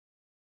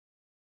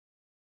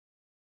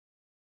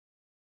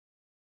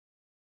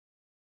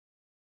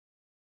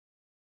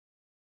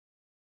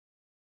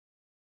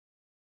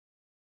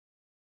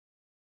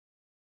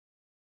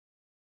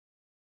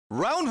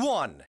Round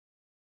one.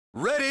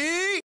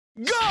 Ready,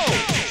 go!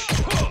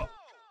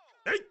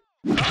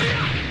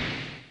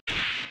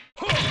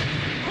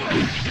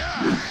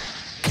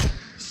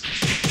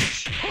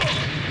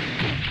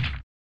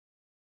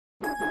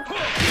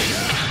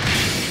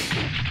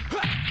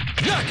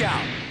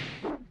 Knockout!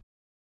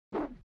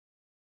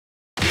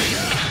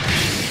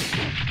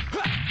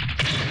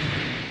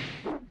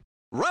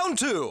 Round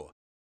two.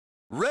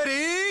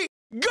 Ready,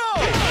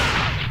 go!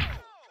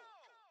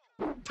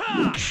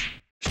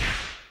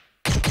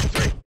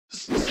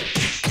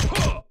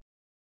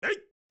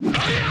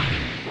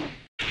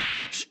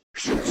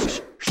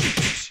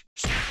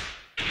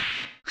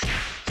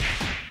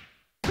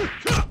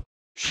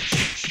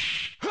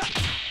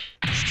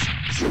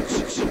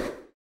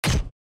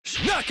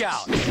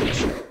 Knockout!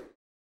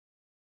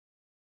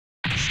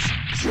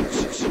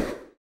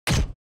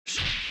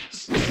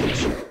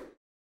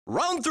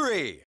 Round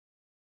three.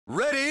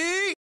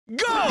 Ready,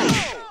 go!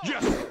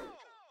 Yes!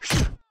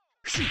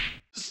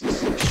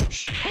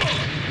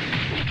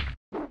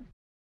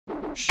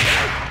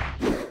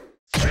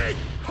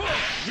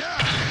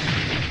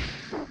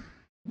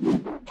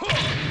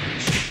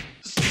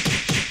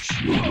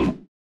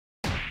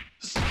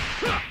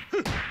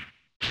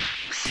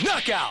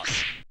 Knockout!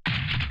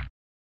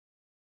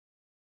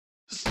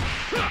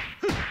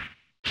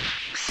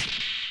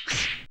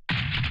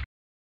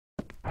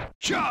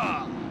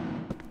 Cha!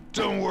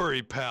 Don't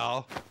worry,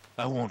 pal.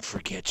 I won't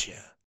forget you.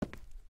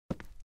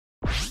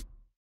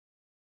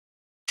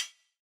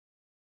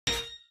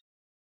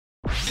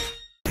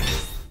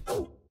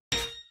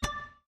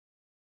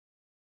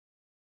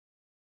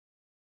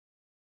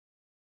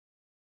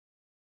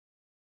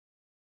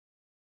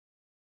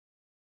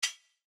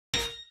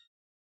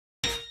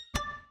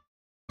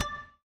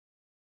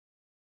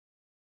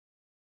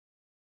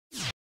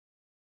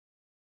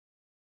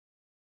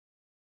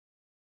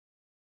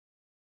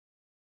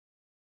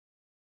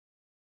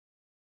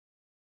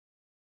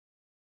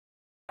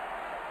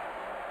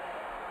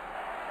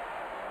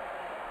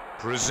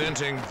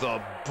 Presenting the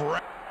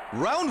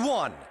Round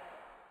one.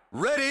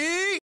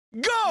 Ready,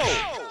 go!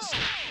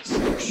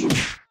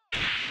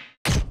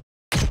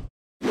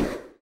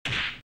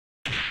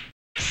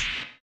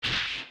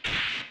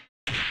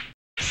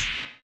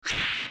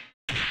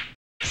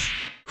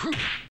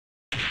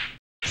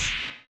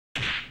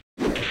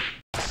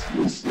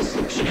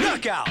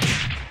 Knockout!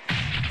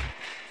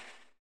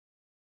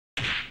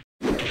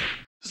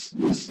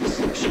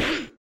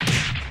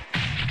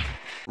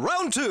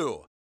 Round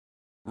two.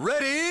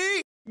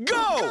 Ready,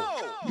 go!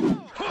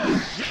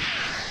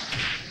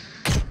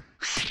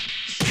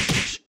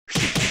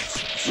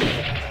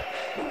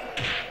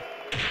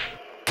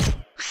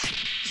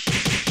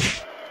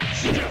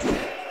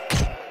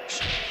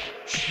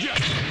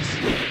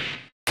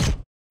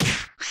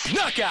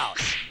 Knockout!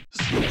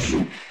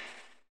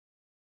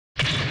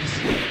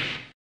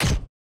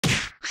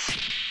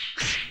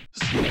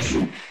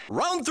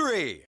 Round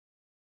three.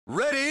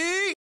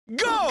 Ready,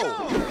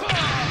 go!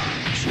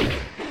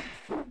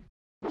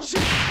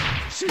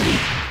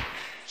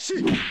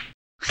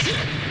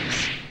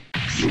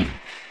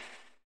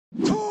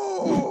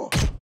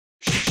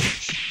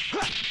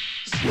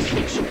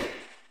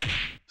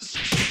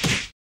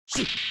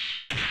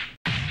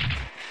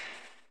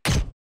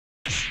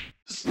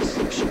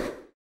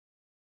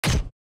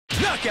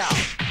 Knockout!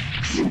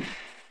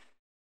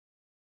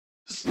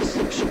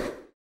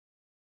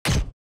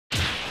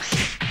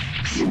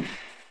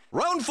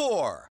 Round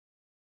four.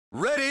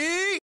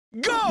 Ready,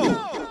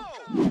 go!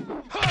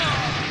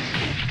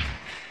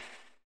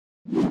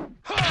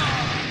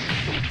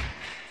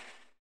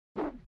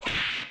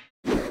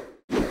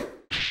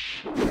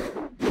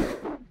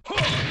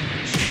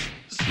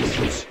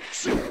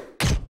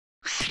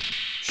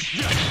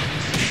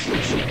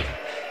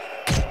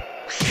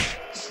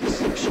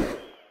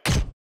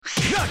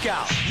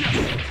 Knockout!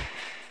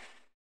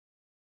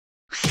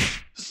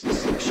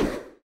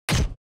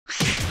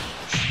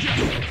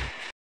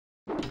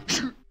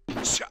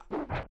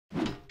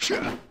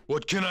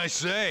 What can I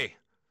say?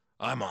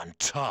 I'm on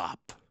top.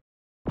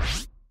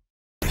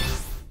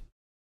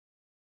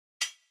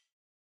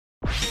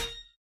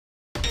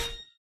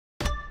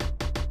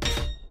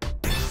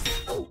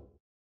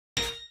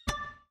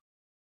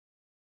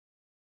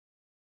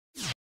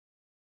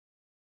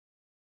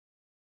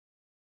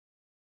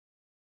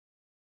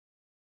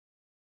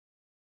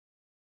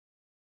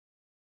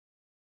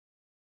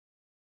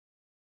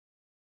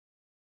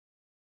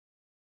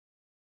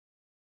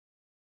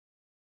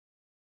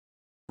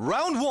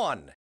 Round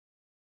one.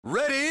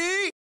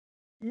 Ready,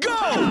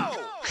 go!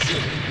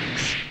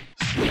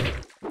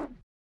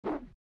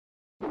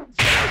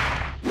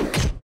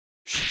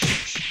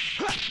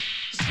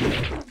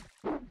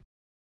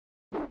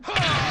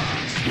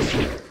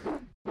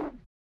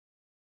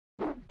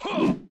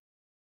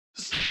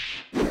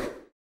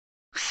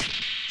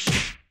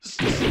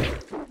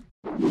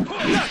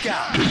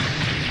 Knockout!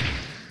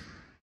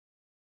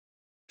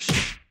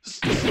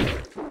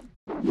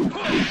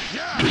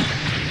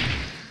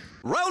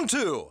 Round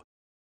two.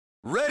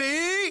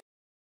 Ready,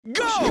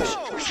 go!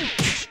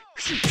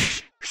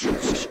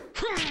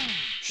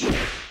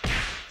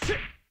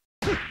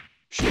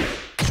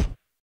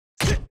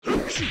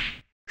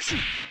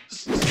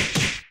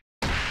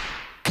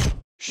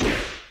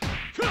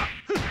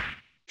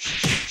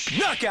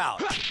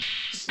 Knockout!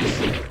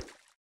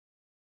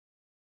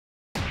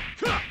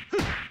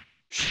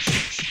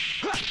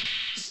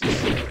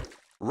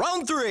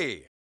 Round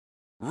 3.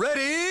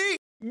 Ready,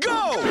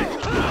 go!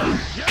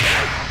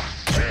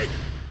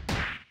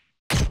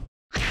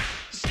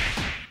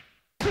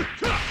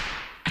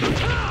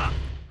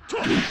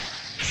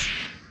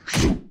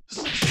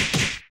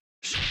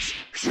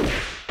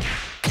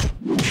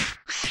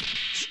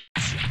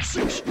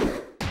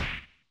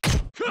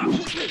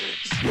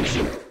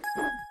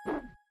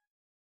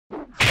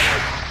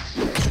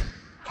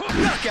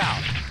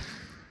 Knockout!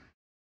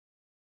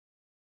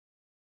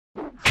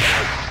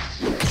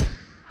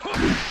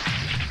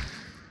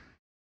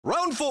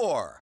 Round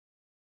 4.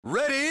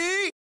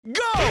 Ready,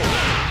 go!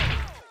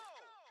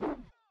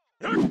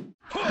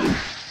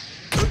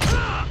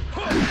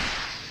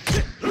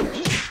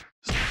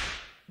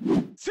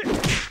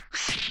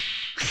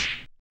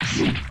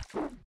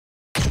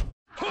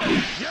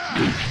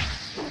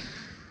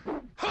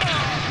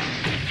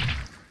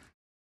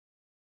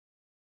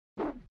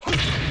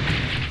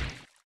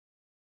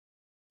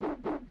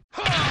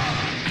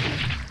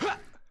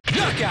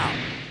 Knockout!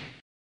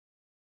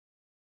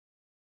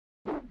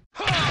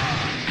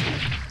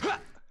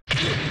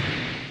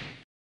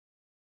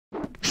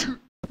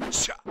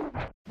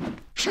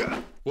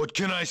 What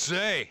can I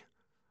say?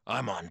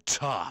 I'm on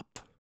top.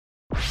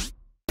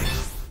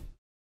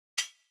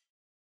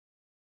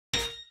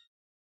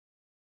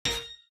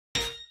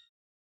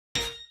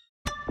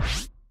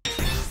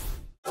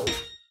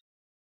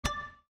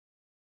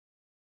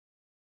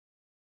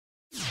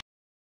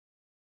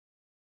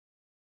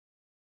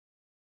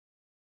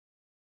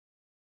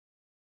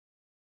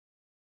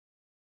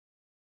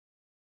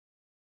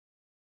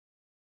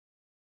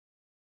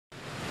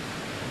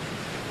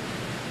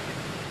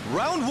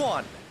 Round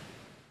 1.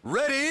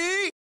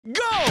 Ready,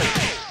 go!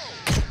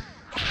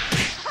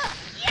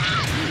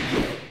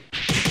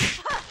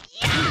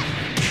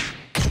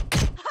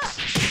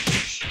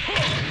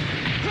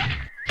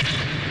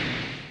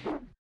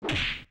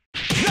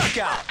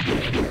 Knockout!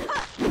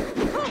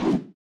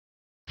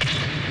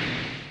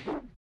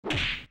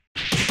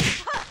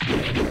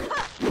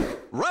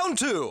 Round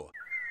 2.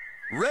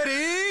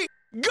 Ready,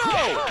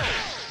 go!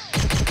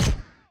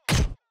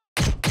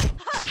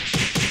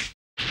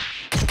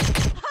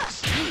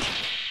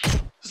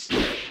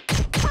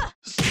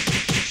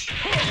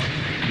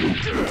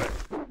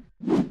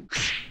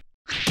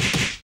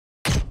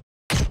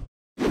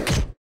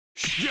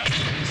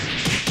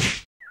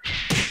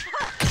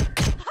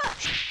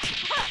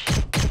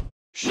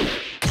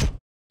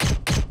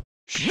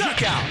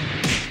 Knockout!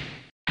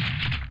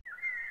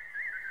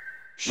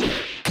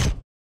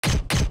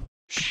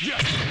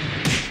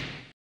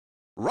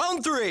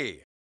 Round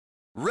 3.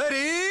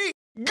 Ready,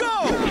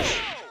 go!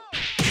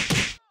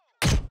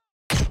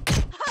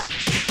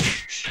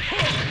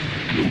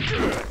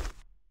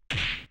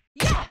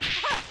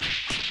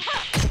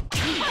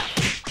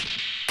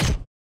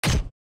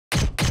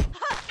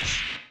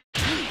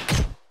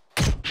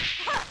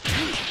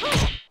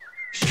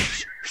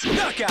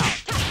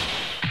 Knockout!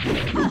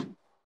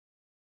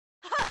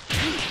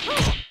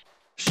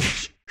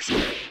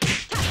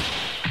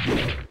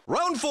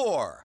 Round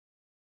 4.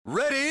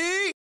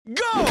 Ready,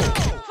 go!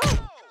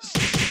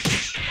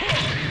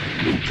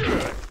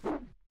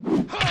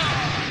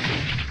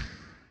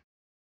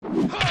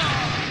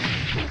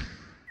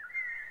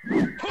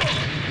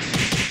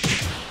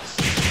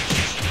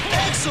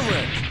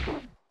 Excellent!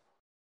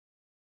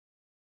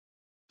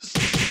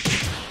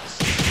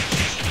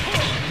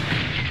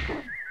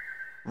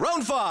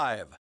 Round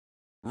 5.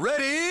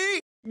 Ready,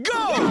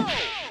 go!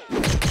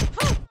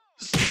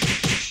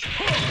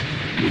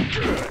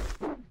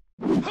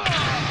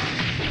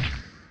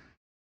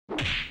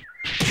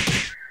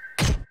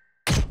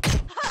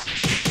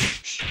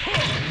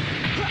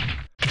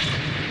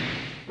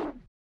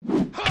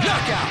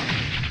 Knockout!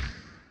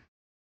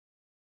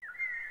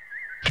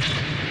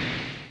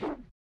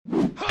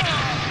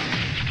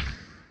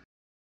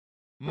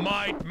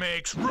 Might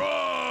makes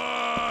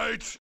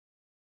right!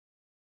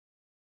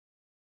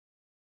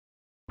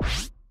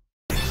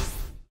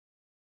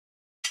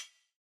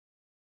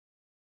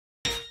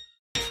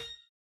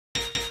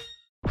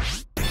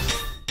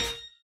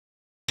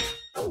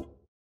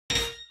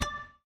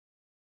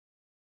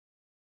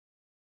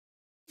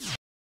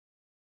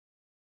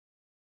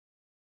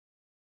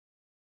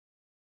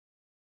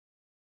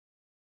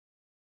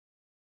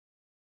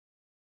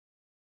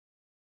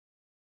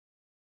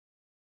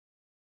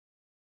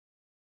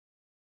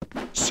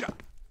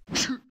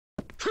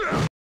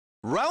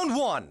 Round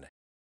 1.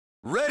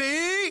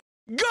 Ready,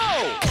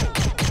 go!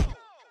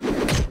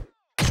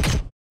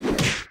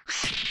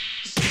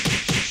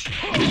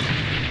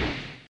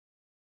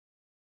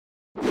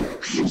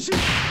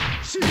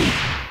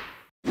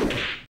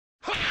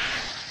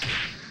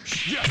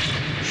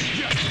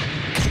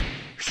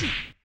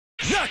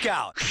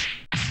 Knockout!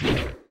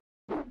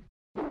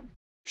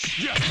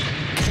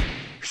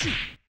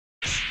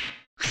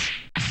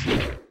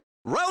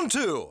 Round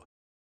 2.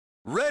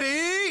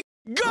 Ready,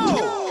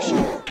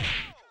 go!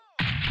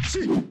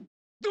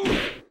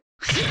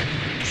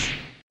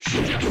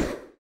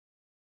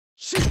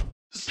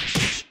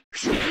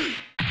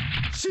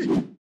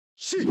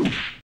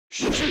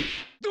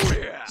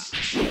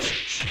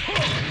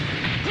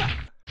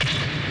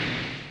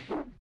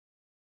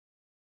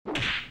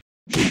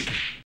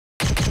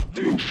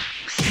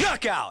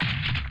 Knockout!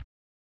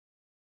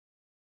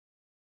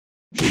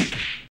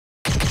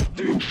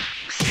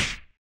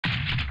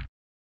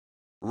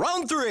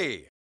 Round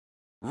 3.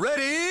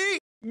 Ready,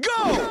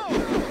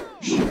 go!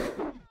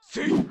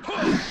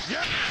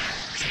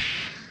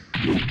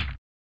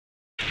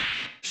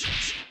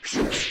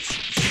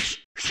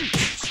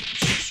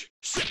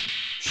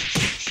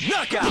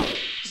 Knockout!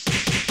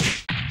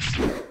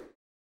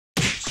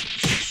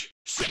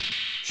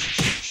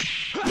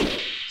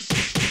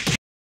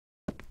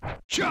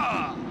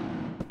 Cha!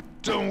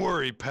 Don't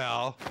worry,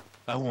 pal.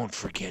 I won't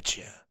forget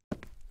you.